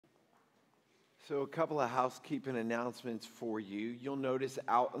So a couple of housekeeping announcements for you. You'll notice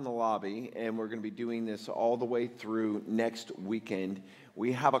out in the lobby, and we're going to be doing this all the way through next weekend,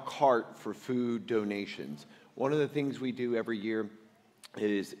 we have a cart for food donations. One of the things we do every year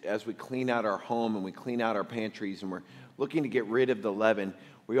is as we clean out our home and we clean out our pantries and we're looking to get rid of the leaven,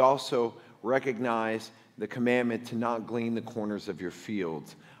 we also recognize the commandment to not glean the corners of your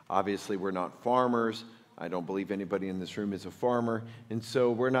fields. Obviously, we're not farmers. I don't believe anybody in this room is a farmer, and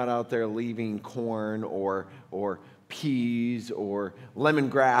so we're not out there leaving corn or peas or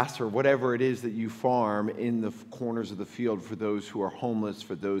lemongrass or whatever it is that you farm in the corners of the field for those who are homeless,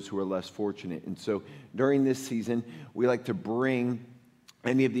 for those who are less fortunate. And so during this season, we like to bring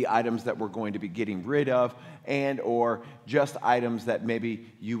any of the items that we're going to be getting rid of and or just items that maybe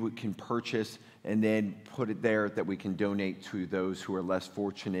you can purchase and then put it there that we can donate to those who are less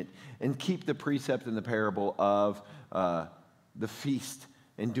fortunate, and keep the precept and the parable of the feast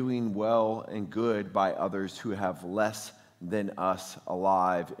and doing well and good by others who have less than us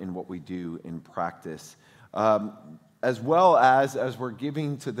alive in what we do in practice. As well as we're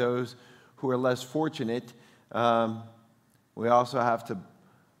giving to those who are less fortunate, we also have to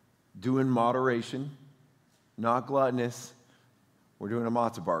do in moderation, not gluttonous. We're doing a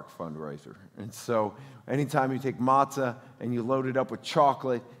matzah bark fundraiser. And so anytime you take matzah and you load it up with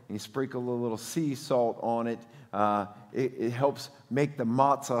chocolate and you sprinkle a little sea salt on it, it helps make the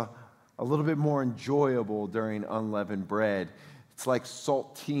matzah a little bit more enjoyable during unleavened bread. It's like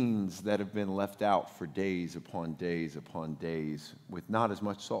saltines that have been left out for days upon days upon days with not as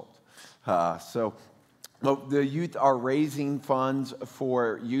much salt. The youth are raising funds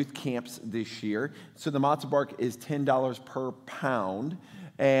for youth camps this year. So the matzah bark is $10 per pound.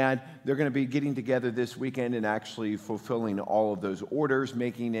 And they're going to be getting together this weekend and actually fulfilling all of those orders,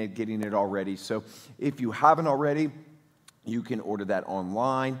 making it, getting it all ready. So if you haven't already, you can order that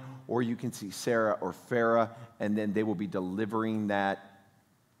online, or you can see Sarah or Farah, and then they will be delivering that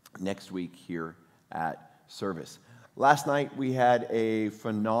next week here at service. Last night we had a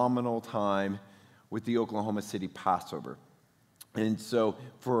phenomenal time with the Oklahoma City Passover. And so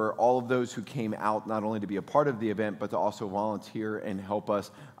for all of those who came out, not only to be a part of the event, but to also volunteer and help us,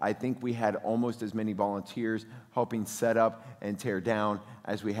 I think we had almost as many volunteers helping set up and tear down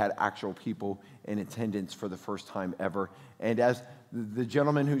as we had actual people in attendance for the first time ever. And as the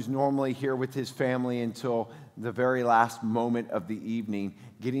gentleman who's normally here with his family until the very last moment of the evening,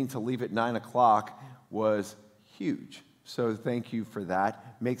 getting to leave at 9 o'clock was huge. So thank you for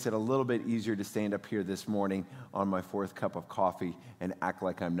that. Makes it a little bit easier to stand up here this morning on my fourth cup of coffee and act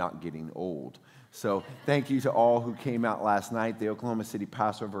like I'm not getting old. So thank you to all who came out last night. The Oklahoma City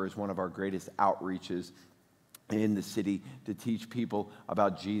Passover is one of our greatest outreaches in the city to teach people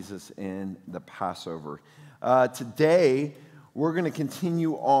about Jesus in the Passover. Today, we're going to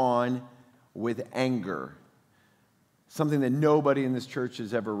continue on with anger, something that nobody in this church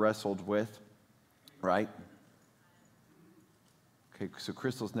has ever wrestled with, right? Okay, so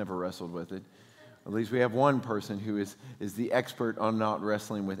Crystal's never wrestled with it. At least we have one person who is the expert on not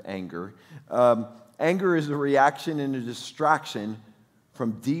wrestling with anger. Anger is a reaction and a distraction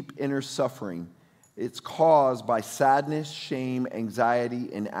from deep inner suffering. It's caused by sadness, shame,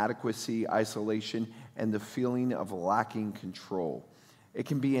 anxiety, inadequacy, isolation, and the feeling of lacking control. It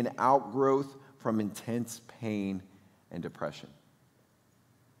can be an outgrowth from intense pain and depression.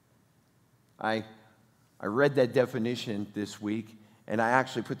 I read that definition this week, and I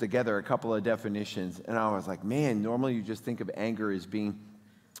actually put together a couple of definitions, and I was like, man, normally you just think of anger as being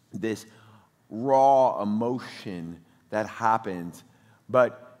this raw emotion that happens.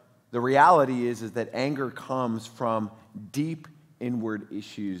 But the reality is that anger comes from deep inward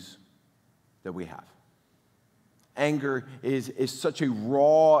issues that we have. Anger is such a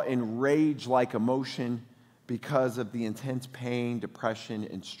raw and rage-like emotion because of the intense pain, depression,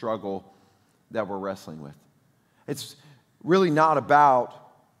 and struggle that we're wrestling with. It's really not about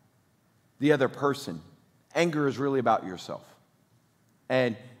the other person. Anger is really about yourself.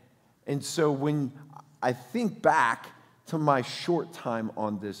 And so when I think back to my short time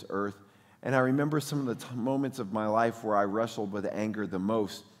on this earth, and I remember some of the moments of my life where I wrestled with anger the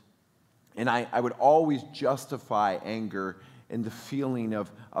most, and I would always justify anger and the feeling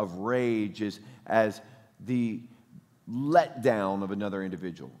of rage as the letdown of another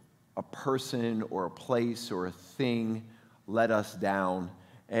individual. A person or a place or a thing let us down,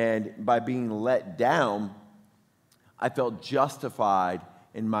 and by being let down, I felt justified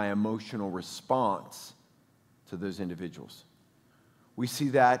in my emotional response to those individuals. We see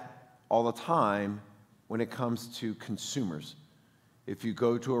that all the time when it comes to consumers. If you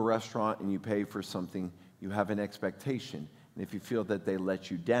go to a restaurant and you pay for something, you have an expectation, and if you feel that they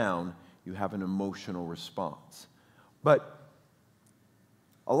let you down, You have an emotional response. But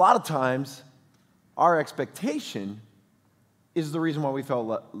a lot of times, our expectation is the reason why we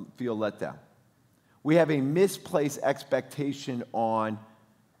feel let down. We have a misplaced expectation on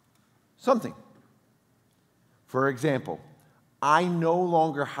something. For example, I no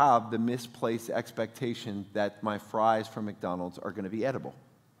longer have the misplaced expectation that my fries from McDonald's are going to be edible.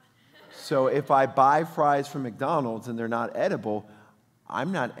 So if I buy fries from McDonald's and they're not edible,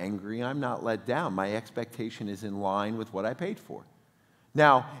 I'm not angry, I'm not let down. My expectation is in line with what I paid for.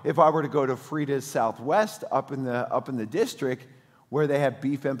 Now, if I were to go to Frida's Southwest up in the district where they have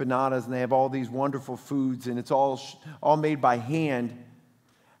beef empanadas and they have all these wonderful foods and it's all made by hand,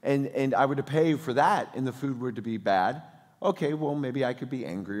 and I were to pay for that and the food were to be bad, okay, well, maybe I could be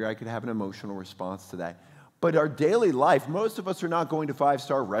angry or I could have an emotional response to that. But our daily life, most of us are not going to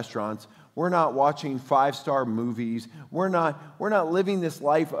five-star restaurants. We're not watching five-star movies. We're not living this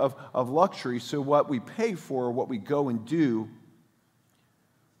life of luxury. So what we pay for, what we go and do,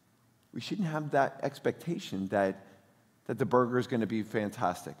 we shouldn't have that expectation that the burger is going to be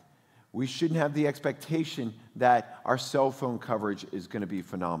fantastic. We shouldn't have the expectation that our cell phone coverage is going to be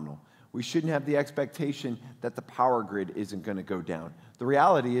phenomenal. We shouldn't have the expectation that the power grid isn't going to go down. The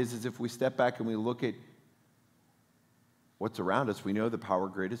reality is if we step back and we look at what's around us, we know the power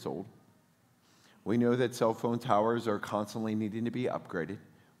grid is old. We know that cell phone towers are constantly needing to be upgraded.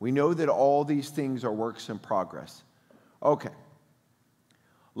 We know that all these things are works in progress. Okay.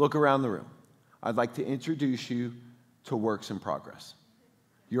 Look around the room. I'd like to introduce you to works in progress.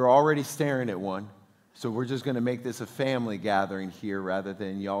 You're already staring at one, so we're just going to make this a family gathering here rather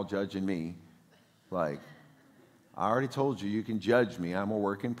than y'all judging me. Like, I already told you, you can judge me. I'm a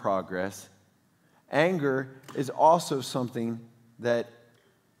work in progress. Anger is also something that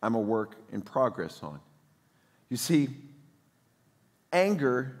I'm a work in progress on. You see,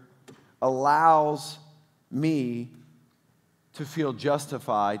 anger allows me to feel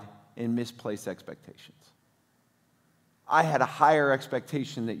justified in misplaced expectations. I had a higher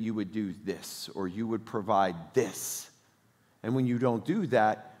expectation that you would do this or you would provide this. And when you don't do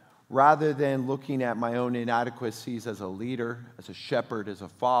that, rather than looking at my own inadequacies as a leader, as a shepherd, as a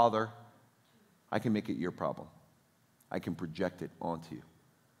father, I can make it your problem. I can project it onto you.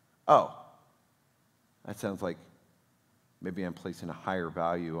 Oh, that sounds like maybe I'm placing a higher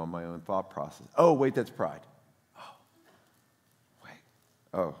value on my own thought process. Oh, wait, that's pride. Oh, wait.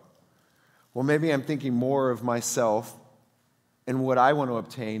 Oh, well, maybe I'm thinking more of myself and what I want to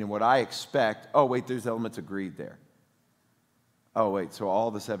obtain and what I expect. Oh, wait, there's elements of greed there. Oh, wait, so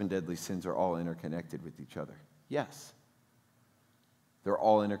all the 7 deadly sins are all interconnected with each other. Yes. They're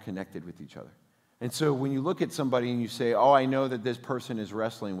all interconnected with each other. And so when you look at somebody and you say, oh, I know that this person is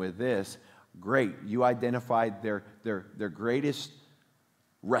wrestling with this, great. You identified their greatest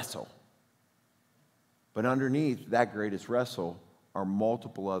wrestle. But underneath that greatest wrestle are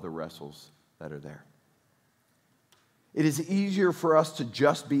multiple other wrestles that are there. It is easier for us to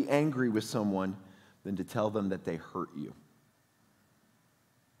just be angry with someone than to tell them that they hurt you.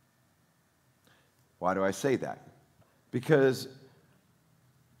 Why do I say that? Because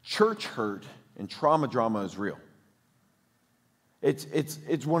church hurt and trauma drama is real.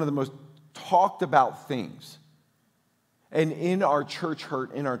 It's one of the most talked about things. And in our church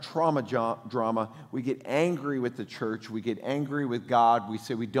hurt, in our trauma drama, we get angry with the church. We get angry with God. We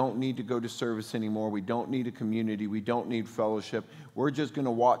say we don't need to go to service anymore. We don't need a community. We don't need fellowship. We're just going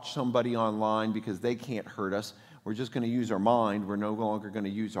to watch somebody online because they can't hurt us. We're just going to use our mind. We're no longer going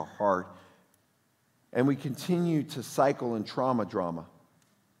to use our heart. And we continue to cycle in trauma drama.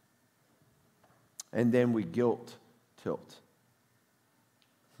 And then we guilt tilt.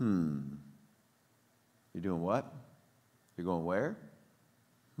 You're doing what? You're going where?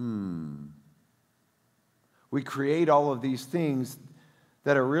 We create all of these things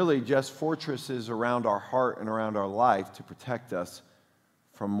that are really just fortresses around our heart and around our life to protect us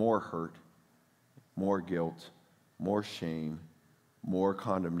from more hurt, more guilt, more shame, more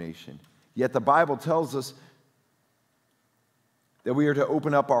condemnation. Yet the Bible tells us that we are to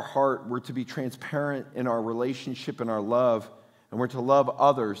open up our heart, we're to be transparent in our relationship and our love, and we're to love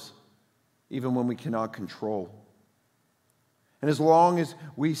others even when we cannot control. And as long as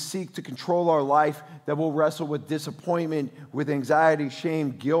we seek to control our life, that we'll wrestle with disappointment, with anxiety,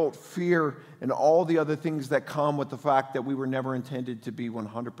 shame, guilt, fear, and all the other things that come with the fact that we were never intended to be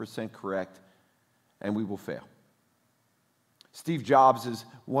 100% correct, and we will fail. Steve Jobs is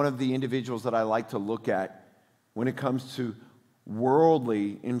one of the individuals that I like to look at when it comes to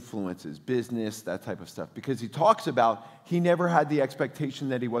worldly influences, business, that type of stuff, because he talks about he never had the expectation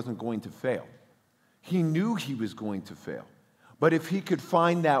that he wasn't going to fail. He knew he was going to fail. But if he could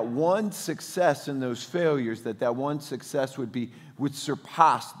find that one success in those failures, that one success would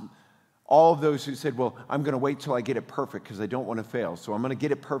surpass all of those who said, well, I'm going to wait till I get it perfect because I don't want to fail. So I'm going to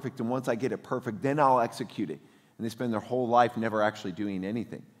get it perfect, and once I get it perfect, then I'll execute it. And they spend their whole life never actually doing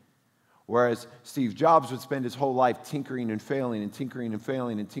anything. Whereas Steve Jobs would spend his whole life tinkering and failing and tinkering and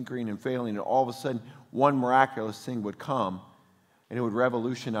failing and tinkering and failing, and all of a sudden one miraculous thing would come, and it would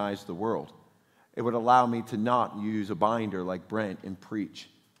revolutionize the world. It would allow me to not use a binder like Brent and preach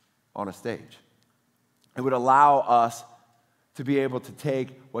on a stage. It would allow us to be able to take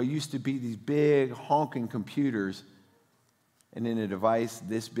what used to be these big honking computers, and in a device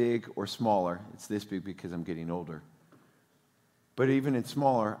this big or smaller, it's this big because I'm getting older, but even in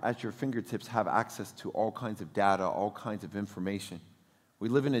smaller, at your fingertips, have access to all kinds of data, all kinds of information. We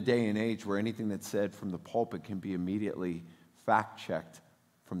live in a day and age where anything that's said from the pulpit can be immediately fact-checked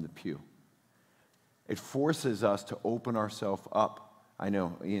from the pew. It forces us to open ourselves up. I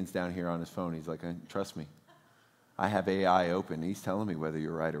know, Ian's down here on his phone. He's like, trust me, I have AI open. He's telling me whether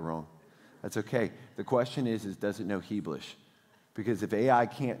you're right or wrong. That's okay. The question is does it know Hebrewish? Because if AI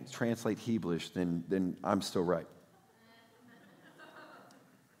can't translate Hebrewish, then I'm still right.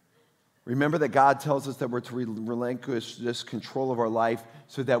 Remember that God tells us that we're to relinquish this control of our life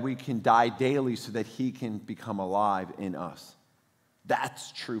so that we can die daily so that he can become alive in us.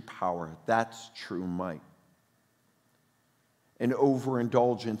 That's true power. That's true might. An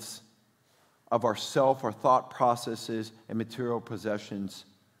overindulgence of ourself, our thought processes, and material possessions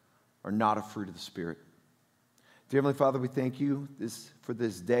are not a fruit of the Spirit. Dear Heavenly Father, we thank you for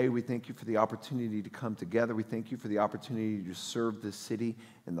this day. We thank you for the opportunity to come together. We thank you for the opportunity to serve this city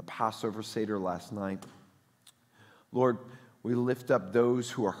in the Passover Seder last night. Lord, we lift up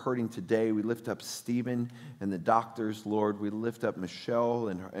those who are hurting today. We lift up Stephen and the doctors, Lord. We lift up Michelle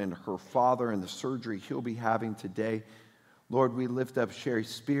and her father and the surgery he'll be having today. Lord, we lift up Sherry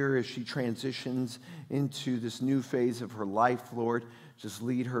Spear as she transitions into this new phase of her life, Lord. Just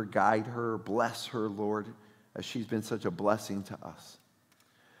lead her, guide her, bless her, Lord, as she's been such a blessing to us.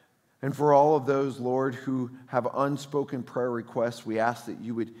 And for all of those, Lord, who have unspoken prayer requests, we ask that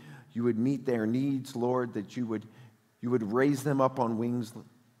you would meet their needs, Lord, that you would raise them up on wings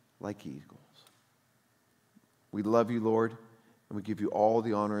like eagles. We love you, Lord, and we give you all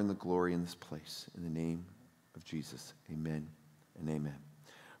the honor and the glory in this place. In the name of Jesus, amen and amen.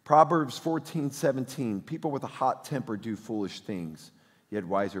 Proverbs 14:17, people with a hot temper do foolish things, yet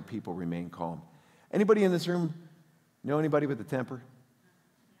wiser people remain calm. Anybody in this room know anybody with a temper?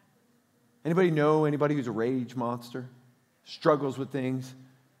 Anybody know anybody who's a rage monster? Struggles with things?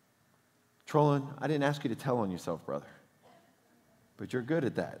 Trolling, I didn't ask you to tell on yourself, brother. But you're good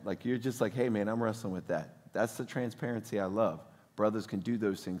at that. Like, you're just like, hey, man, I'm wrestling with that. That's the transparency I love. Brothers can do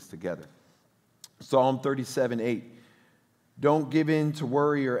those things together. Psalm 37:8. Don't give in to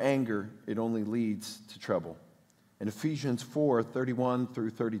worry or anger. It only leads to trouble. In Ephesians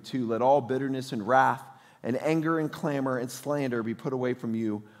 4:31-32, let all bitterness and wrath and anger and clamor and slander be put away from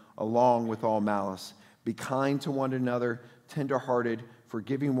you, along with all malice. Be kind to one another, tenderhearted,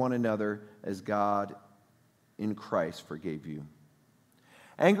 forgiving one another as God in Christ forgave you.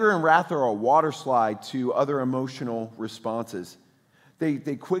 Anger and wrath are a water slide to other emotional responses.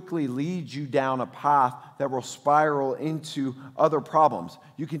 They quickly lead you down a path that will spiral into other problems.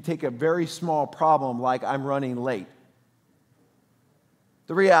 You can take a very small problem like I'm running late.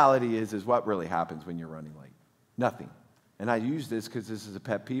 The reality is what really happens when you're running late? Nothing. And I use this because this is a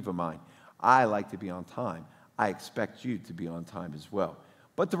pet peeve of mine. I like to be on time. I expect you to be on time as well.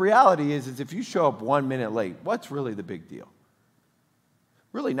 But the reality is if you show up 1 minute late, what's really the big deal?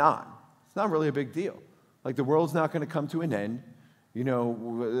 Really not. It's not really a big deal. Like, the world's not going to come to an end. You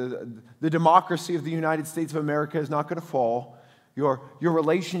know, the democracy of the United States of America is not going to fall. Your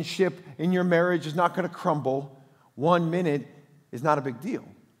relationship in your marriage is not going to crumble. 1 minute is not a big deal.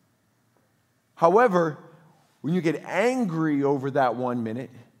 However, when you get angry over that 1 minute,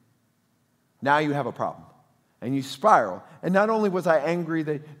 now you have a problem. And you spiral. And not only was I angry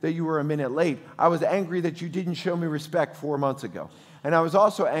that you were a minute late, I was angry that you didn't show me respect 4 months ago. And I was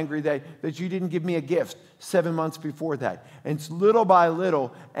also angry that you didn't give me a gift 7 months before that. And little by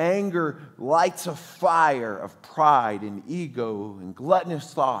little, anger lights a fire of pride and ego and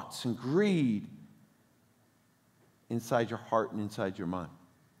gluttonous thoughts and greed inside your heart and inside your mind.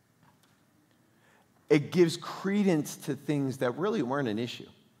 It gives credence to things that really weren't an issue,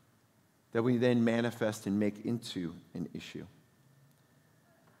 that we then manifest and make into an issue.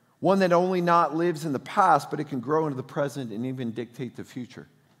 One that only not lives in the past, but it can grow into the present and even dictate the future.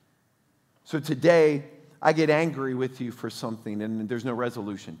 So today, I get angry with you for something and there's no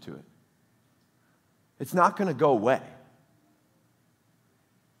resolution to it. It's not going to go away.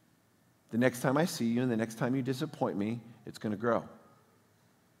 The next time I see you and the next time you disappoint me, it's going to grow.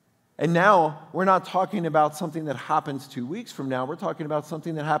 And now we're not talking about something that happens 2 weeks from now. We're talking about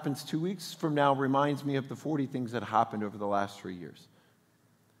something that happens 2 weeks from now reminds me of the 40 things that happened over the last 3 years.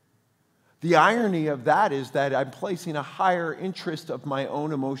 The irony of that is that I'm placing a higher interest of my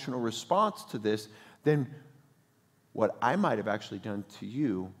own emotional response to this than what I might have actually done to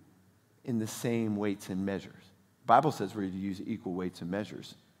you in the same weights and measures. The Bible says we're to use equal weights and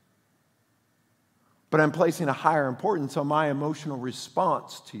measures. But I'm placing a higher importance on my emotional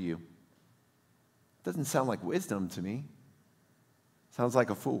response to you. It doesn't sound like wisdom to me. It sounds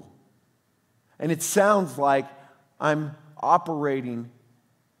like a fool. And it sounds like I'm operating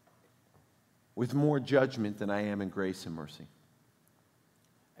with more judgment than I am in grace and mercy.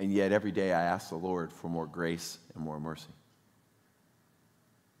 And yet every day I ask the Lord for more grace and more mercy.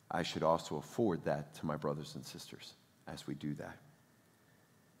 I should also afford that to my brothers and sisters as we do that.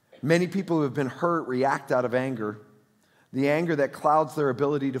 Many people who have been hurt react out of anger, the anger that clouds their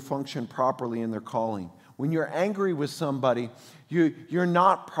ability to function properly in their calling. When you're angry with somebody, you're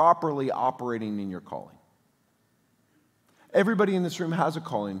not properly operating in your calling. Everybody in this room has a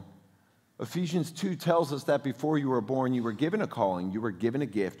calling. Ephesians 2 tells us that before you were born, you were given a calling, you were given a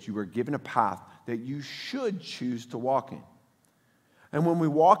gift, you were given a path that you should choose to walk in. And when we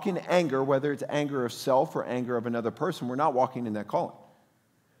walk in anger, whether it's anger of self or anger of another person, we're not walking in that calling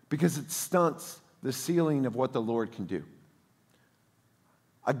because it stunts the ceiling of what the Lord can do.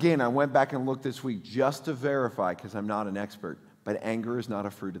 Again, I went back and looked this week just to verify, because I'm not an expert, but anger is not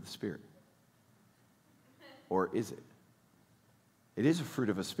a fruit of the Spirit. Or is it? It is a fruit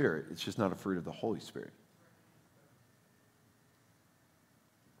of a spirit. It's just not a fruit of the Holy Spirit.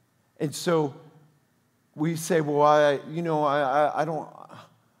 And so we say, well, I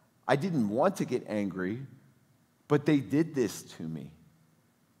didn't want to get angry, but they did this to me.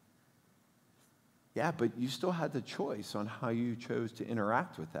 Yeah, but you still had the choice on how you chose to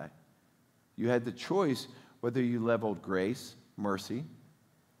interact with that. You had the choice whether you leveled grace, mercy,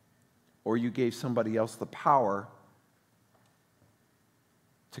 or you gave somebody else the power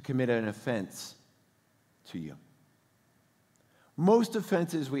to commit an offense to you. Most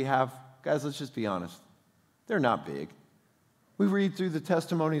offenses we have, guys, let's just be honest, they're not big. We read through the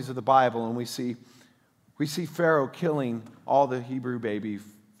testimonies of the Bible and we see Pharaoh killing all the Hebrew baby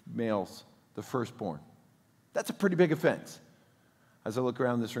males, the firstborn. That's a pretty big offense. As I look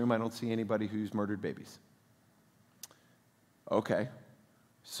around this room, I don't see anybody who's murdered babies. Okay,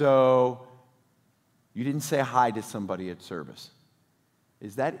 so you didn't say hi to somebody at service.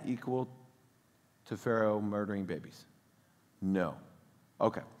 Is that equal to Pharaoh murdering babies? No.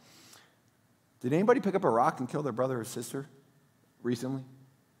 Okay. Did anybody pick up a rock and kill their brother or sister recently?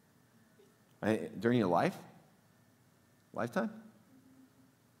 During your lifetime?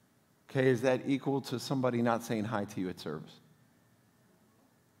 Okay, is that equal to somebody not saying hi to you at service?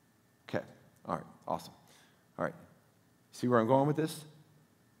 Okay, all right, awesome. All right, see where I'm going with this?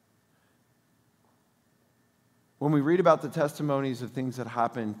 When we read about the testimonies of things that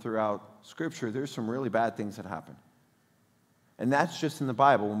happen throughout Scripture, there's some really bad things that happen. And that's just in the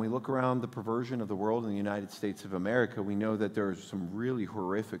Bible. When we look around the perversion of the world in the United States of America, we know that there are some really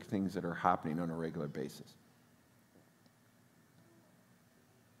horrific things that are happening on a regular basis.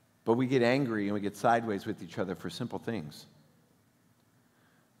 But we get angry and we get sideways with each other for simple things.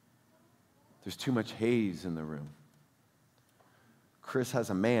 There's too much haze in the room. Chris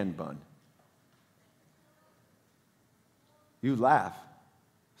has a man bun. You laugh.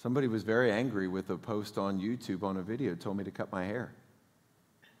 Somebody was very angry with a post on YouTube on a video, told me to cut my hair.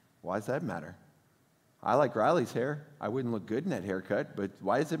 Why does that matter? I like Riley's hair. I wouldn't look good in that haircut, but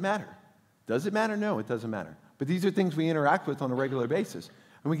why does it matter? Does it matter? No, it doesn't matter. But these are things we interact with on a regular basis.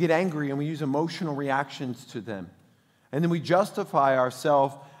 And we get angry and we use emotional reactions to them. And then we justify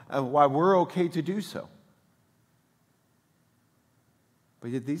ourselves why we're okay to do so.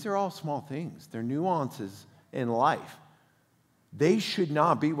 But yet these are all small things. They're nuances in life. They should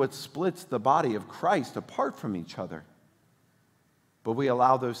not be what splits the body of Christ apart from each other. But we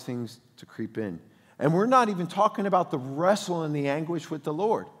allow those things to creep in. And we're not even talking about the wrestle and the anguish with the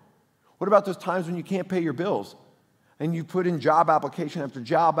Lord. What about those times when you can't pay your bills? And you put in job application after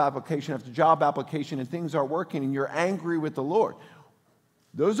job application after job application and things aren't working and you're angry with the Lord.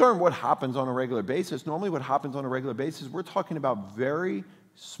 Those aren't what happens on a regular basis. Normally what happens on a regular basis, we're talking about very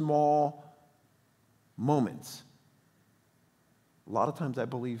small moments. A lot of times I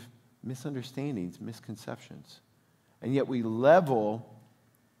believe misunderstandings, misconceptions. And yet we level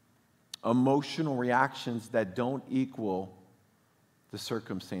emotional reactions that don't equal the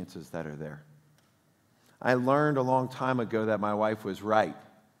circumstances that are there. I learned a long time ago that my wife was right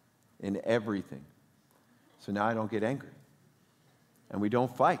in everything. So now I don't get angry. And we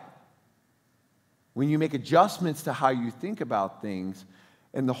don't fight. When you make adjustments to how you think about things,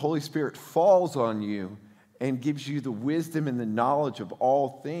 and the Holy Spirit falls on you and gives you the wisdom and the knowledge of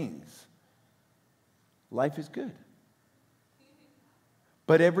all things, life is good.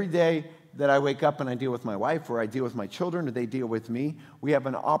 But every day that I wake up and I deal with my wife, or I deal with my children, or they deal with me, we have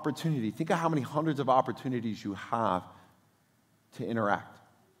an opportunity. Think of how many hundreds of opportunities you have to interact.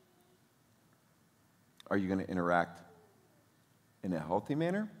 Are you going to interact in a healthy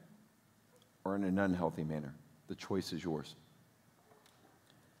manner or in an unhealthy manner? The choice is yours.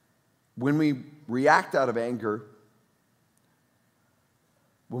 When we react out of anger,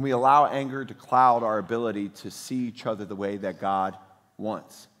 when we allow anger to cloud our ability to see each other the way that God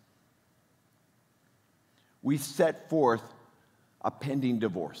wants, we set forth a pending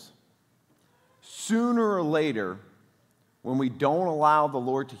divorce. Sooner or later, when we don't allow the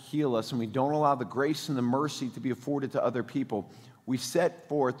Lord to heal us and we don't allow the grace and the mercy to be afforded to other people, we set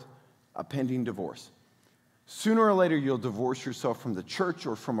forth a pending divorce. Sooner or later, you'll divorce yourself from the church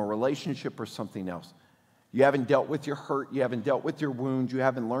or from a relationship or something else. You haven't dealt with your hurt. You haven't dealt with your wounds. You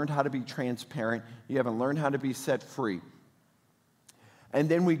haven't learned how to be transparent. You haven't learned how to be set free. And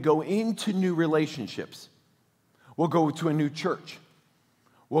then we go into new relationships. We'll go to a new church.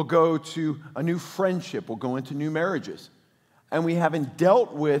 We'll go to a new friendship. We'll go into new marriages. And we haven't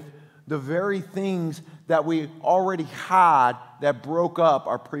dealt with the very things that we already had that broke up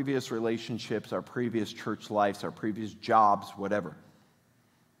our previous relationships, our previous church lives, our previous jobs, whatever.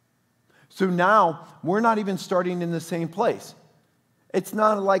 So now we're not even starting in the same place. It's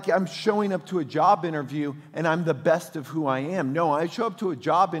not like I'm showing up to a job interview and I'm the best of who I am. No, I show up to a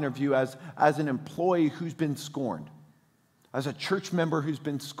job interview as an employee who's been scorned, as a church member who's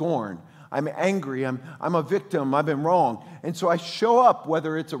been scorned. I'm angry, I'm a victim, I've been wrong. And so I show up,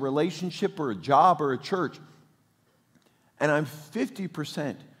 whether it's a relationship or a job or a church, and I'm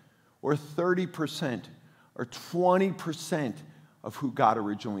 50% or 30% or 20% of who God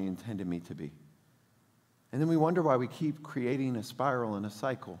originally intended me to be. And then we wonder why we keep creating a spiral and a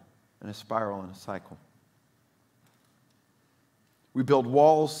cycle, and a spiral and a cycle. We build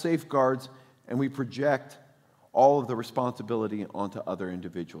walls, safeguards, and we project all of the responsibility onto other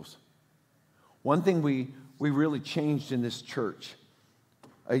individuals. One thing we really changed in this church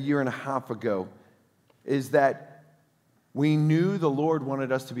a year and a half ago is that we knew the Lord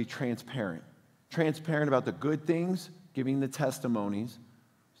wanted us to be transparent. Transparent about the good things, giving the testimonies.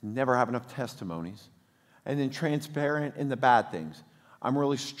 Never have enough testimonies. And then transparent in the bad things. I'm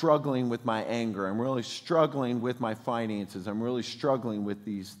really struggling with my anger. I'm really struggling with my finances. I'm really struggling with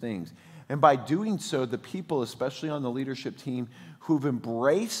these things. And by doing so, the people, especially on the leadership team, who've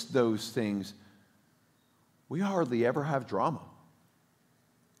embraced those things, we hardly ever have drama.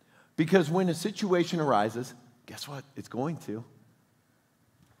 Because when a situation arises, guess what? It's going to.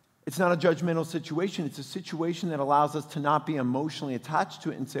 It's not a judgmental situation. It's a situation that allows us to not be emotionally attached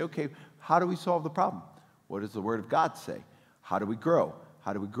to it and say, okay, how do we solve the problem? What does the Word of God say? How do we grow?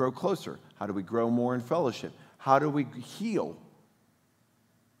 How do we grow closer? How do we grow more in fellowship? How do we heal?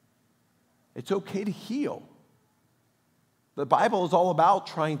 It's okay to heal. The Bible is all about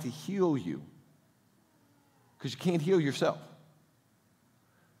trying to heal you, because you can't heal yourself.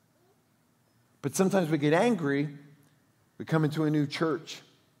 But sometimes we get angry. We come into a new church.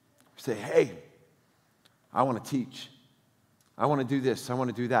 We say, hey, I want to teach. I want to do this. I want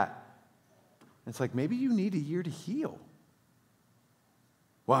to do that. And it's like, maybe you need a year to heal.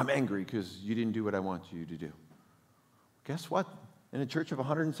 Well, I'm angry because you didn't do what I want you to do. Guess what? In a church of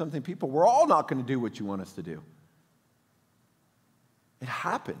 100 and something people, we're all not going to do what you want us to do. It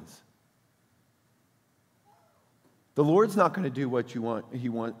happens. The Lord's not going to do what you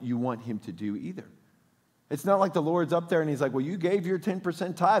want him to do either. It's not like the Lord's up there and he's like, well, you gave your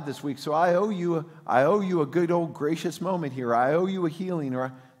 10% tithe this week, so I owe you a good old gracious moment here. I owe you a healing.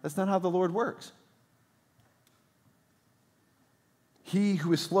 That's not how the Lord works. He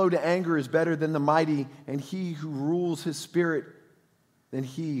who is slow to anger is better than the mighty, and he who rules his spirit than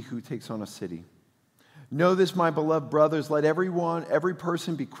he who takes on a city. Know this, my beloved brothers, let every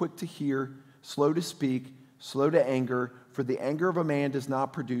person be quick to hear, slow to speak, slow to anger, for the anger of a man does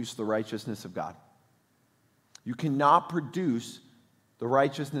not produce the righteousness of God. You cannot produce the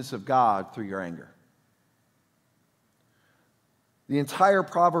righteousness of God through your anger. The entire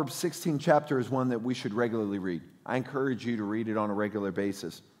Proverbs 16 chapter is one that we should regularly read. I encourage you to read it on a regular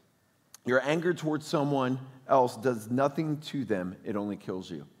basis. Your anger towards someone else does nothing to them, it only kills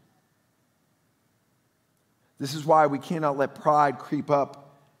you. This is why we cannot let pride creep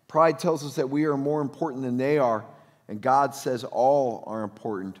up. Pride tells us that we are more important than they are, and God says all are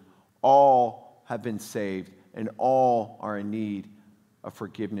important. All have been saved, and all are in need of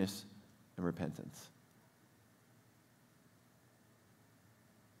forgiveness and repentance.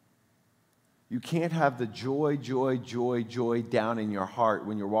 You can't have the joy down in your heart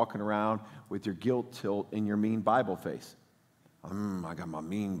when you're walking around with your guilt tilt and your mean Bible face. I got my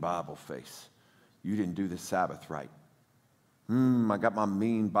mean Bible face. You didn't do the Sabbath right. I got my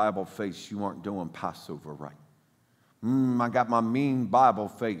mean Bible face. You aren't doing Passover right. I got my mean Bible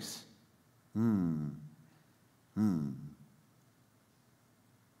face. We're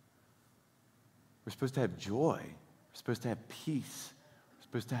supposed to have joy. We're supposed to have peace. We're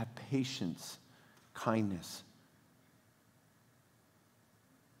supposed to have patience, kindness.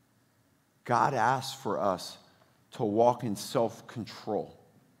 God asks for us to walk in self-control,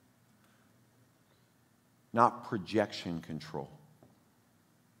 not projection control.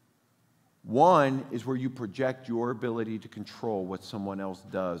 One is where you project your ability to control what someone else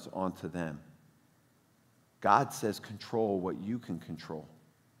does onto them. God says control what you can control.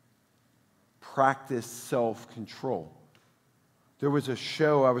 Practice self-control. There was a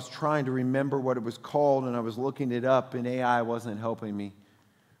show, I was trying to remember what it was called, and I was looking it up, and AI wasn't helping me.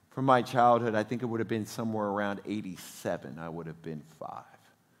 From my childhood, I think it would have been somewhere around 87. I would have been 5. I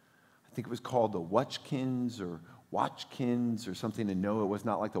think it was called the Watchkins or something. To know it was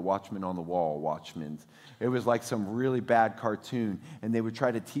not like the Watchman on the Wall, Watchmen. It was like some really bad cartoon, and they would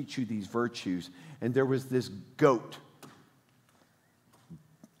try to teach you these virtues. And there was this goat.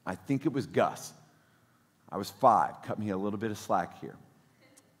 I think it was Gus. I was 5. Cut me a little bit of slack here.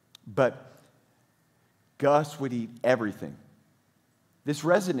 But Gus would eat everything. This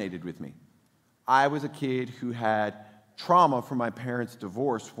resonated with me. I was a kid who had trauma from my parents'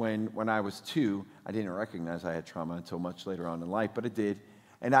 divorce when I was 2. I didn't recognize I had trauma until much later on in life, but it did.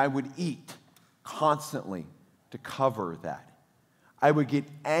 And I would eat constantly to cover that. I would get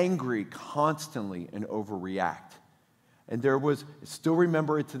angry constantly and overreact. And I still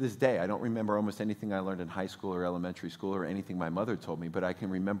remember it to this day. I don't remember almost anything I learned in high school or elementary school or anything my mother told me, but I can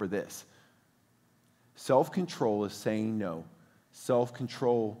remember this. Self-control is saying no.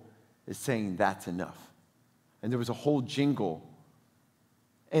 Self-control is saying that's enough. And there was a whole jingle,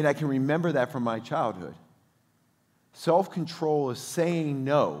 and I can remember that from my childhood. Self-control is saying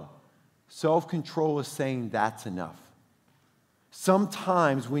no. Self-control is saying that's enough.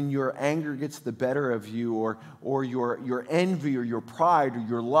 Sometimes when your anger gets the better of you, or your envy or your pride or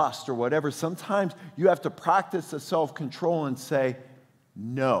your lust or whatever, sometimes you have to practice the self-control and say,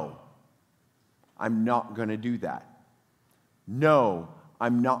 no, I'm not going to do that. No,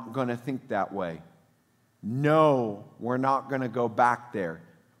 I'm not going to think that way. No, we're not going to go back there.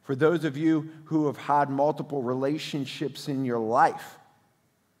 For those of you who have had multiple relationships in your life,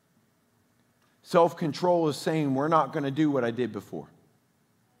 self-control is saying, we're not going to do what I did before.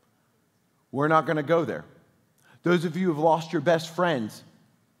 We're not going to go there. Those of you who have lost your best friends,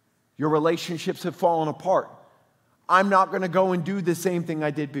 your relationships have fallen apart. I'm not going to go and do the same thing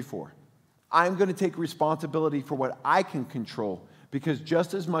I did before. I'm going to take responsibility for what I can control, because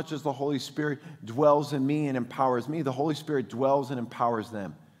just as much as the Holy Spirit dwells in me and empowers me, the Holy Spirit dwells and empowers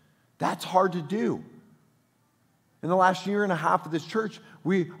them. That's hard to do. In the last year and a half of this church,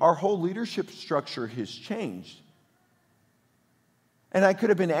 our whole leadership structure has changed. And I could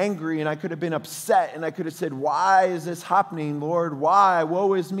have been angry, and I could have been upset, and I could have said, why is this happening, Lord? Why?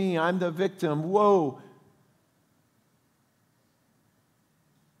 Woe is me. I'm the victim. Woe.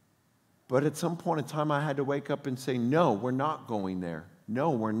 But at some point in time, I had to wake up and say, no, we're not going there. No,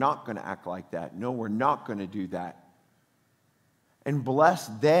 we're not going to act like that. No, we're not going to do that. And bless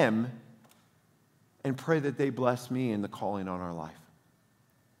them and pray that they bless me in the calling on our life.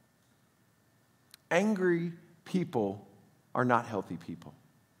 Angry people are not healthy people.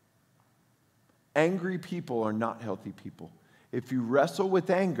 Angry people are not healthy people. If you wrestle with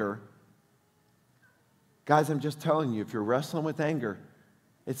anger, guys, I'm just telling you, if you're wrestling with anger,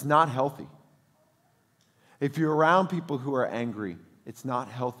 it's not healthy. If you're around people who are angry, it's not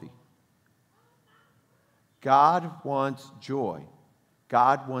healthy. God wants joy.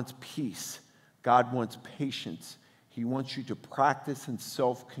 God wants peace. God wants patience. He wants you to practice in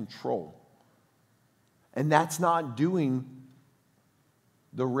self-control. And that's not doing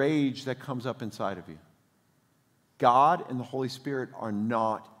the rage that comes up inside of you. God and the Holy Spirit are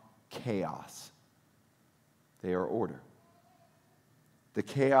not chaos. They are order. The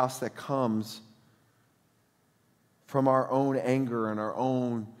chaos that comes from our own anger and our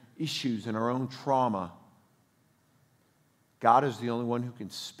own issues and our own trauma, God is the only one who can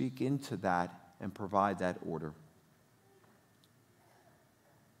speak into that and provide that order.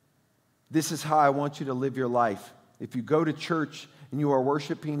 This is how I want you to live your life If you go to church and you are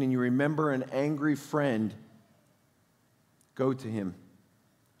worshiping and you remember an angry friend, go to him.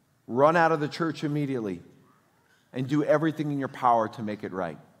 Run out of the church immediately and do everything in your power to make it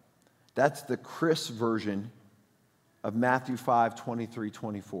right. That's the Chris version of Matthew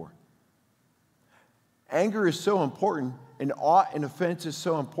 5:23-24. Anger is so important, and ought and offense is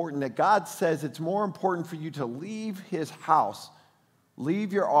so important that God says it's more important for you to leave his house,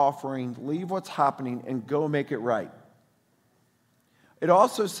 leave your offering, leave what's happening, and go make it right. It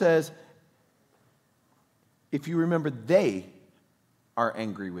also says, if you remember they are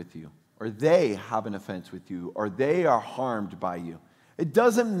angry with you, or they have an offense with you, or they are harmed by you. It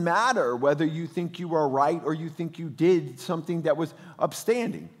doesn't matter whether you think you are right or you think you did something that was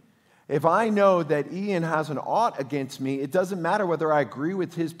upstanding. If I know that Ian has an ought against me, it doesn't matter whether I agree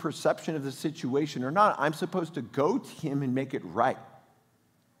with his perception of the situation or not. I'm supposed to go to him and make it right.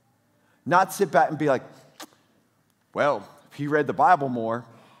 Not sit back and be like, well, if he read the Bible more,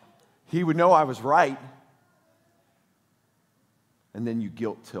 he would know I was right. And then you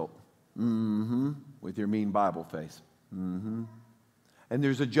guilt tilt. With your mean Bible face. And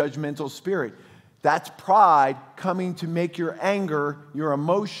there's a judgmental spirit. That's pride coming to make your anger, your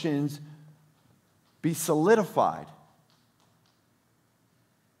emotions be solidified.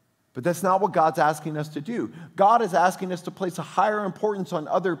 But that's not what God's asking us to do. God is asking us to place a higher importance on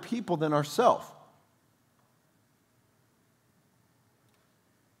other people than ourselves.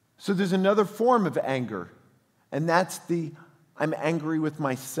 So there's another form of anger, and that's I'm angry with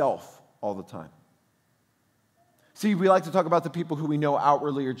myself all the time. See, we like to talk about the people who we know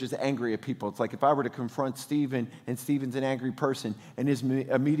outwardly are just angry at people. It's like if I were to confront Stephen, and Stephen's an angry person, and his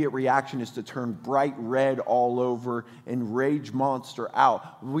immediate reaction is to turn bright red all over and rage monster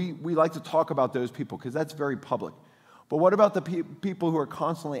out. We like to talk about those people because that's very public. But what about the people who are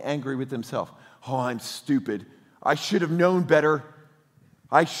constantly angry with themselves? Oh, I'm stupid. I should have known better.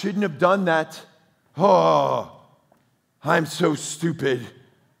 I shouldn't have done that. Oh, I'm so stupid.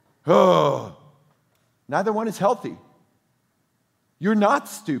 Oh. Neither one is healthy. You're not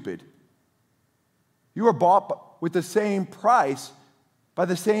stupid. You were bought with the same price by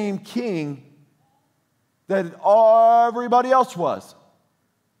the same king that everybody else was.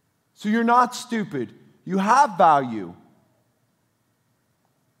 So you're not stupid. You have value.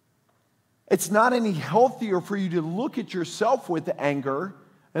 It's not any healthier for you to look at yourself with anger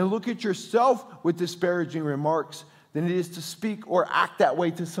and look at yourself with disparaging remarks than it is to speak or act that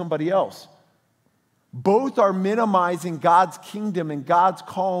way to somebody else. Both are minimizing God's kingdom and God's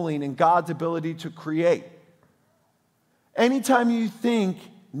calling and God's ability to create. Anytime you think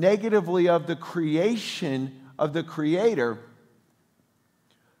negatively of the creation of the Creator,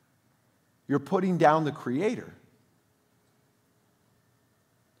 you're putting down the Creator.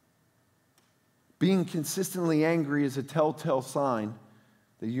 Being consistently angry is a telltale sign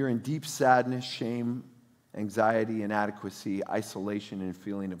that you're in deep sadness, shame, anxiety, inadequacy, isolation, and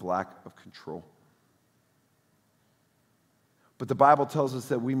feeling of lack of control. But the Bible tells us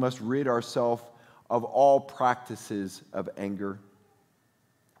that we must rid ourselves of all practices of anger.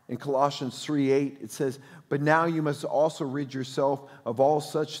 In Colossians 3:8, it says, "But now you must also rid yourself of all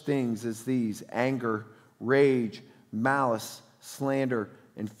such things as these: anger, rage, malice, slander,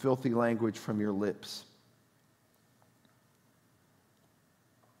 and filthy language from your lips."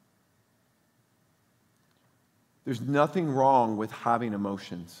 There's nothing wrong with having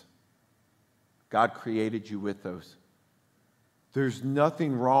emotions. God created you with those. There's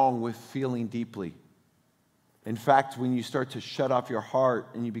nothing wrong with feeling deeply. In fact, when you start to shut off your heart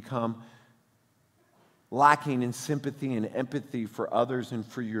and you become lacking in sympathy and empathy for others and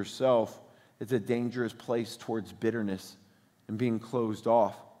for yourself, it's a dangerous place towards bitterness and being closed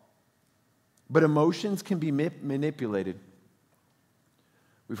off. But emotions can be manipulated.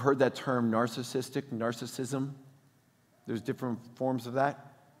 We've heard that term narcissism. There's different forms of that.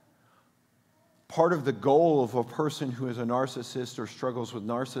 Part of the goal of a person who is a narcissist or struggles with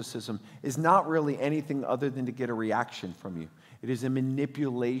narcissism is not really anything other than to get a reaction from you. It is a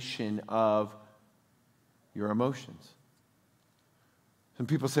manipulation of your emotions. Some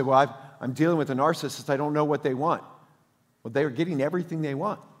people say, well, I'm dealing with a narcissist. I don't know what they want. Well, they're getting everything they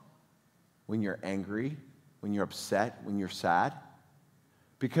want. When you're angry, when you're upset, when you're sad,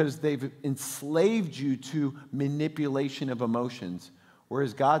 because they've enslaved you to manipulation of emotions.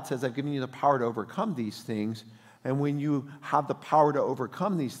 Whereas God says, I've given you the power to overcome these things. And when you have the power to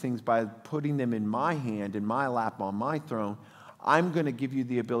overcome these things by putting them in my hand, in my lap, on my throne, I'm going to give you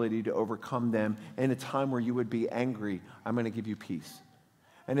the ability to overcome them. In a time where you would be angry, I'm going to give you peace.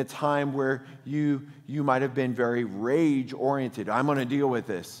 In a time where you might have been very rage-oriented, I'm going to deal with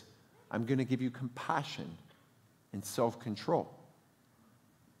this. I'm going to give you compassion. and self-control.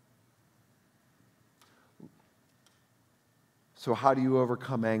 So how do you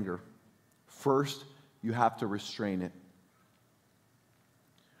overcome anger? First, you have to restrain it.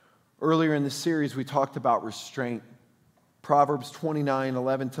 Earlier in the series, we talked about restraint. Proverbs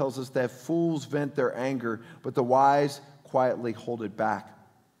 29:11 tells us that fools vent their anger, but the wise quietly hold it back.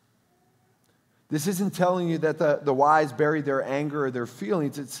 This isn't telling you that the wise bury their anger or their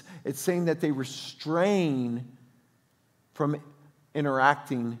feelings. It's saying that they restrain from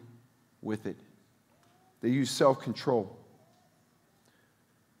interacting with it. They use self-control.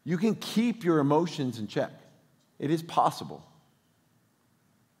 You can keep your emotions in check. It is possible.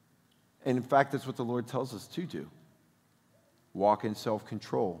 And in fact, that's what the Lord tells us to do. Walk in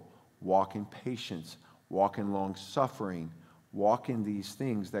self-control. Walk in patience. Walk in long-suffering. Walk in these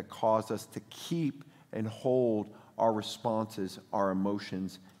things that cause us to keep and hold our responses, our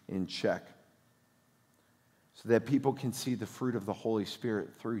emotions in check. So that people can see the fruit of the Holy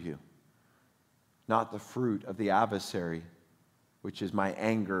Spirit through you. Not the fruit of the adversary, which is my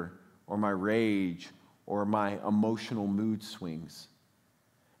anger or my rage or my emotional mood swings.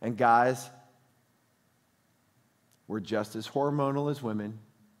 And guys, we're just as hormonal as women.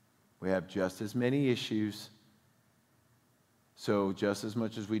 We have just as many issues. So just as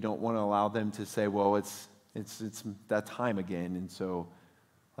much as we don't want to allow them to say, well, it's that time again. And so,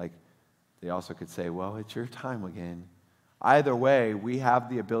 like, they also could say, well, it's your time again. Either way, we have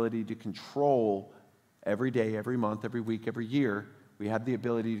the ability to control every day, every month, every week, every year. We have the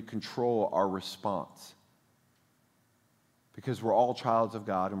ability to control our response. Because we're all childs of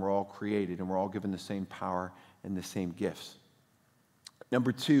God and we're all created and we're all given the same power and the same gifts.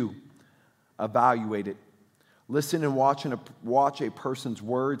 Number 2, evaluate it. Listen and watch a person's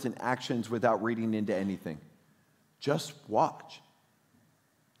words and actions without reading into anything. Just watch.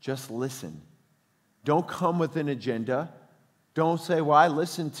 Just listen. Don't come with an agenda. Don't say, well, I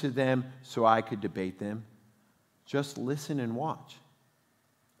listened to them so I could debate them. Just listen and watch.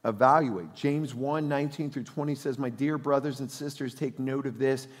 Evaluate. James 1:19-20 says, my dear brothers and sisters, take note of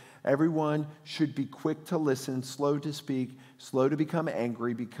this. Everyone should be quick to listen, slow to speak, slow to become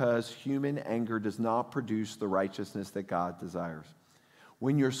angry, because human anger does not produce the righteousness that God desires.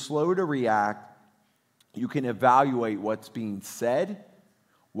 When you're slow to react, you can evaluate what's being said,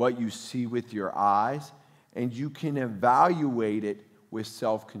 what you see with your eyes, and you can evaluate it with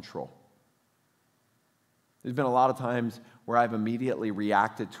self-control. There's been a lot of times where I've immediately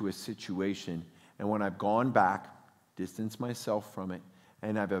reacted to a situation, and when I've gone back, distanced myself from it,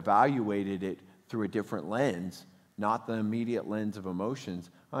 and I've evaluated it through a different lens, not the immediate lens of emotions,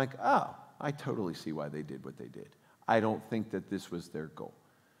 I'm like, oh, I totally see why they did what they did. I don't think that this was their goal.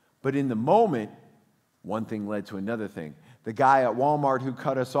 But in the moment, one thing led to another thing. The guy at Walmart who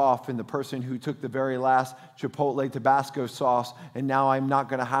cut us off and the person who took the very last Chipotle Tabasco sauce, and now I'm not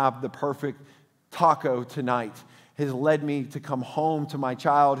going to have the perfect taco tonight, has led me to come home to my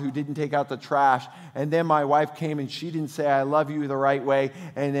child who didn't take out the trash. And then my wife came and she didn't say, I love you the right way.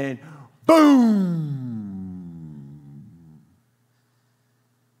 And then, boom!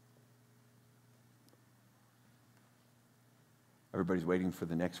 Everybody's waiting for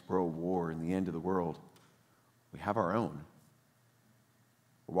the next world war and the end of the world. We have our own.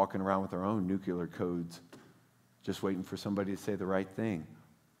 We're walking around with our own nuclear codes, just waiting for somebody to say the right thing.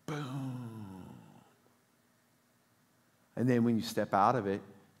 Boom! And then when you step out of it,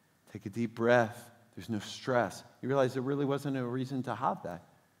 take a deep breath. There's no stress. You realize there really wasn't a reason to have that.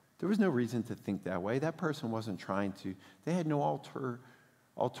 There was no reason to think that way. That person wasn't trying to. They had no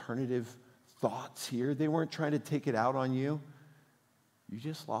alternative thoughts here. They weren't trying to take it out on you. You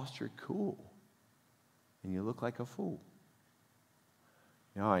just lost your cool. And you look like a fool.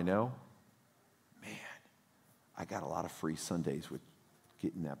 You know how I know? Man, I got a lot of free Sundays with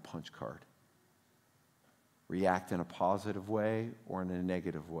getting that punch card. React in a positive way or in a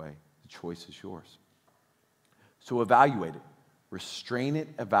negative way. The choice is yours. So evaluate it. Restrain it,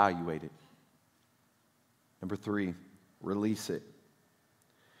 evaluate it. Number 3, release it.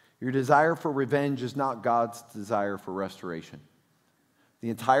 Your desire for revenge is not God's desire for restoration. The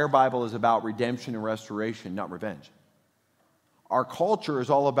entire Bible is about redemption and restoration, not revenge. Our culture is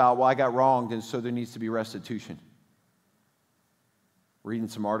all about, well, I got wronged, and so there needs to be restitution. Reading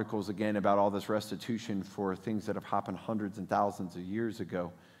some articles again about all this restitution for things that have happened hundreds and thousands of years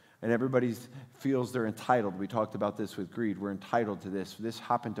ago. And everybody feels they're entitled. We talked about this with greed. We're entitled to this. This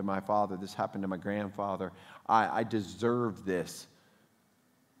happened to my father. This happened to my grandfather. I deserve this.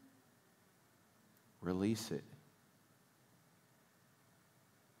 Release it.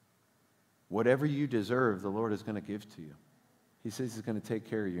 Whatever you deserve, the Lord is going to give to you. He says He's going to take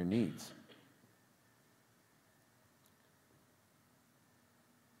care of your needs.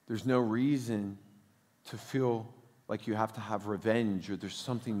 There's no reason to feel like you have to have revenge or there's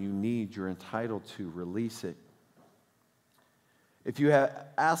something you need, you're entitled to. Release it. If you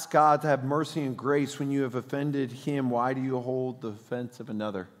ask God to have mercy and grace when you have offended him, why do you hold the offense of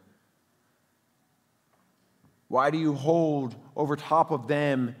another? Why do you hold over top of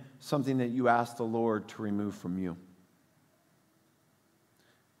them something that you ask the Lord to remove from you?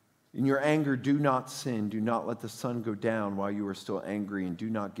 In your anger, do not sin. Do not let the sun go down while you are still angry, and do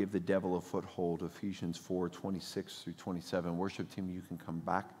not give the devil a foothold. Ephesians 4:26-27. Worship team, you can come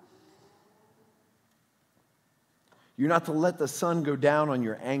back. You're not to let the sun go down when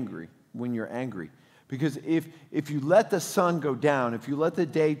you're angry. Because if you let the sun go down, if you let the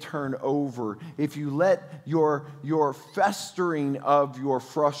day turn over, if you let your festering of your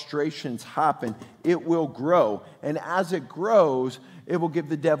frustrations happen, it will grow. And as it grows, it will give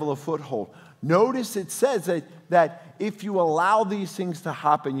the devil a foothold. Notice it says that if you allow these things to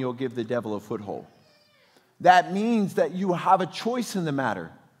happen, you'll give the devil a foothold. That means that you have a choice in the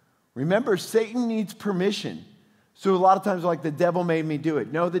matter. Remember, Satan needs permission. So a lot of times, like, the devil made me do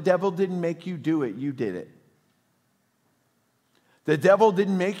it. No, the devil didn't make you do it. You did it. The devil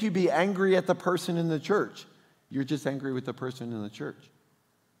didn't make you be angry at the person in the church. You're just angry with the person in the church.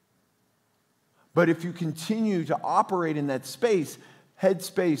 But if you continue to operate in that space,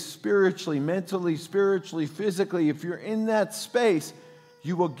 headspace, spiritually, mentally, spiritually, physically, if you're in that space,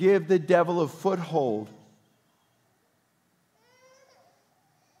 you will give the devil a foothold.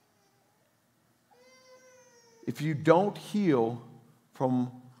 If you don't heal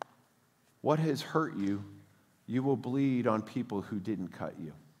from what has hurt you, you will bleed on people who didn't cut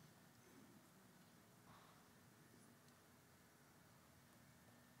you.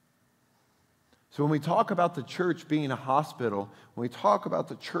 So when we talk about the church being a hospital, when we talk about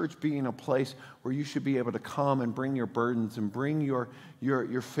the church being a place where you should be able to come and bring your burdens and bring your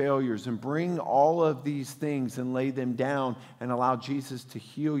failures and bring all of these things and lay them down and allow Jesus to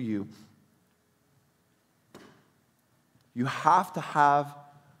heal you, you have to have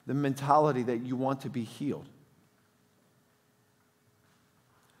the mentality that you want to be healed.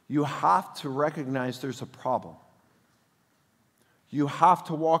 You have to recognize there's a problem. You have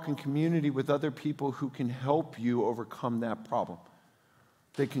to walk in community with other people who can help you overcome that problem.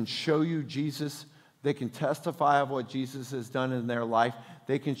 They can show you Jesus. They can testify of what Jesus has done in their life.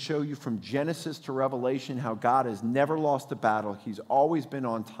 They can show you from Genesis to Revelation how God has never lost a battle. He's always been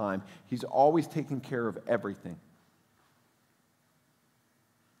on time. He's always taken care of everything.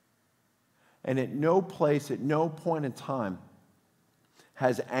 And at no place, at no point in time,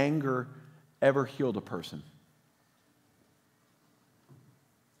 has anger ever healed a person.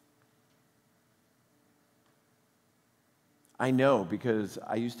 I know, because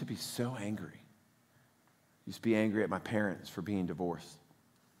I used to be so angry. I used to be angry at my parents for being divorced.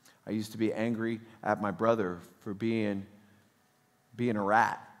 I used to be angry at my brother for being a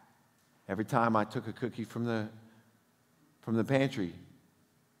rat. Every time I took a cookie from the pantry,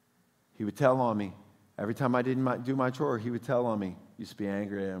 he would tell on me. Every time I didn't do my chore, he would tell on me. Used to be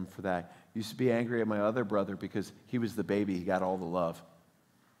angry at him for that. Used to be angry at my other brother because he was the baby. He got all the love.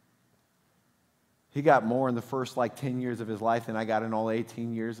 He got more in the first 10 years of his life than I got in all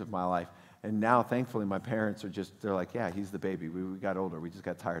 18 years of my life. And now, thankfully, my parents they're like, yeah, he's the baby. We got older. We just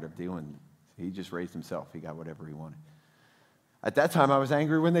got tired of dealing. He just raised himself. He got whatever he wanted. At that time, I was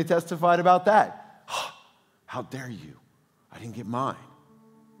angry when they testified about that. How dare you? I didn't get mine.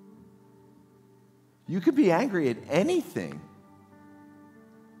 You could be angry at anything.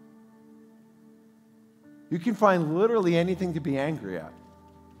 You can find literally anything to be angry at.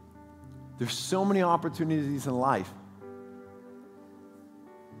 There's so many opportunities in life.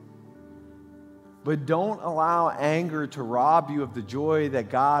 But don't allow anger to rob you of the joy that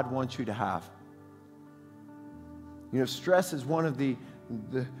God wants you to have. You know, stress is one of the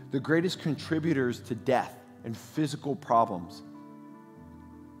greatest contributors to death and physical problems.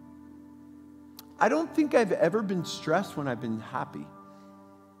 I don't think I've ever been stressed when I've been happy.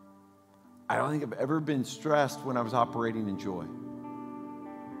 I don't think I've ever been stressed when I was operating in joy.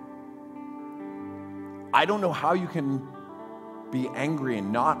 I don't know how you can be angry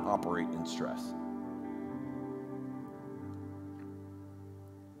and not operate in stress.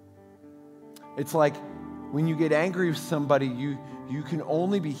 It's like when you get angry with somebody, you can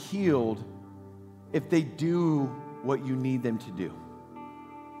only be healed if they do what you need them to do.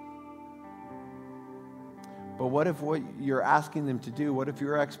 But what if what you're asking them to do, what if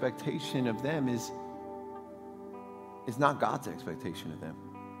your expectation of them is not God's expectation of them?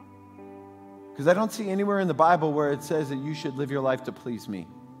 Because I don't see anywhere in the Bible where it says that you should live your life to please me.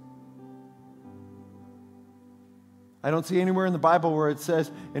 I don't see anywhere in the Bible where it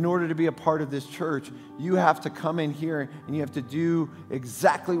says, in order to be a part of this church, you have to come in here and you have to do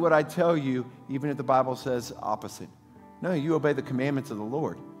exactly what I tell you, even if the Bible says opposite. No, you obey the commandments of the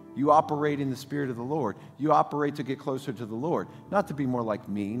Lord. You operate in the Spirit of the Lord. You operate to get closer to the Lord. Not to be more like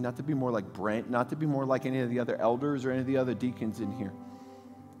me, not to be more like Brent, not to be more like any of the other elders or any of the other deacons in here.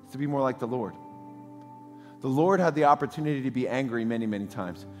 It's to be more like the Lord. The Lord had the opportunity to be angry many, many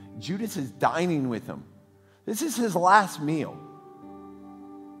times. Judas is dining with him. This is his last meal.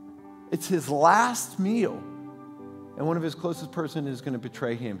 It's his last meal. And one of his closest person is going to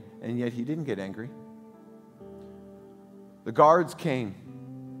betray him. And yet he didn't get angry. The guards came.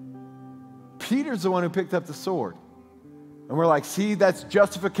 Peter's the one who picked up the sword. And we're like, see, that's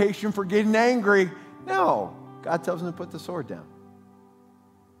justification for getting angry. No, God tells him to put the sword down.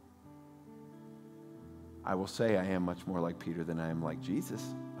 I will say I am much more like Peter than I am like Jesus.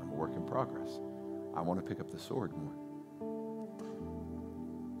 I'm a work in progress. I want to pick up the sword more.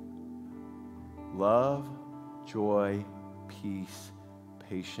 Love, joy, peace,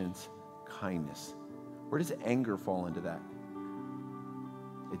 patience, kindness. Where does anger fall into that?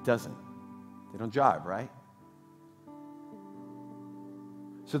 It doesn't. They don't jive, right?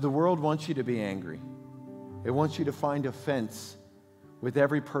 So the world wants you to be angry. It wants you to find offense with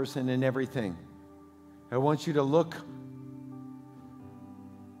every person and everything. It wants you to look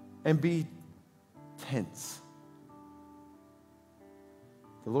and be tense.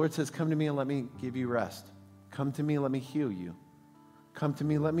 The Lord says, come to me and let me give you rest. Come to me and let me heal you. Come to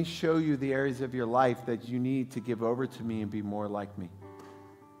me, let me show you the areas of your life that you need to give over to me and be more like me.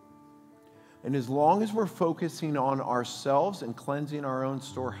 And as long as we're focusing on ourselves and cleansing our own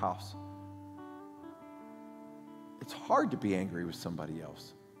storehouse, it's hard to be angry with somebody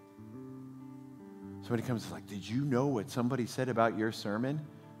else. Somebody comes and is like, did you know what somebody said about your sermon?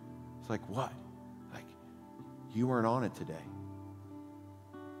 It's like, what? Like, you weren't on it today.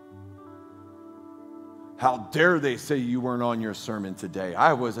 How dare they say you weren't on your sermon today?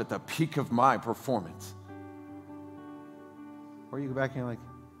 I was at the peak of my performance. Or you go back and you're like,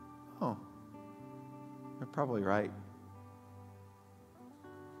 oh, you're probably right.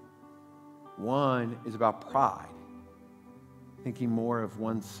 One is about pride, thinking more of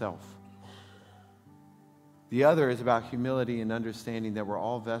oneself. The other is about humility and understanding that we're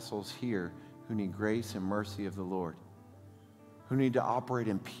all vessels here who need grace and mercy of the Lord, who need to operate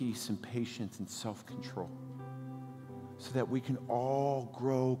in peace and patience and self-control, so that we can all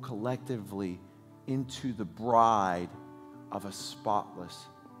grow collectively into the bride of a spotless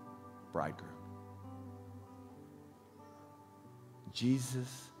bridegroom.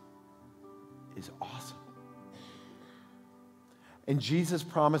 Jesus is awesome. And Jesus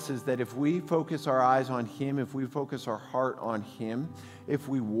promises that if we focus our eyes on him, if we focus our heart on him, if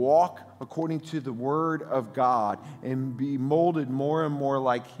we walk according to the word of God and be molded more and more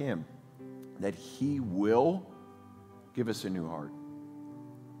like him, that he will give us a new heart,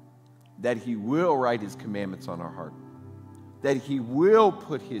 that he will write his commandments on our heart, that he will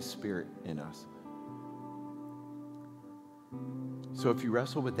put his spirit in us. So if you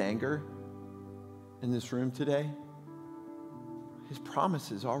wrestle with anger in this room today, his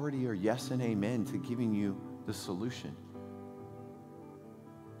promises already are yes and amen to giving you the solution.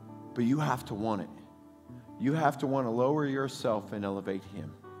 But you have to want it. You have to want to lower yourself and elevate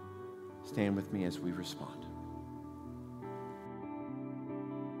him. Stand with me as we respond.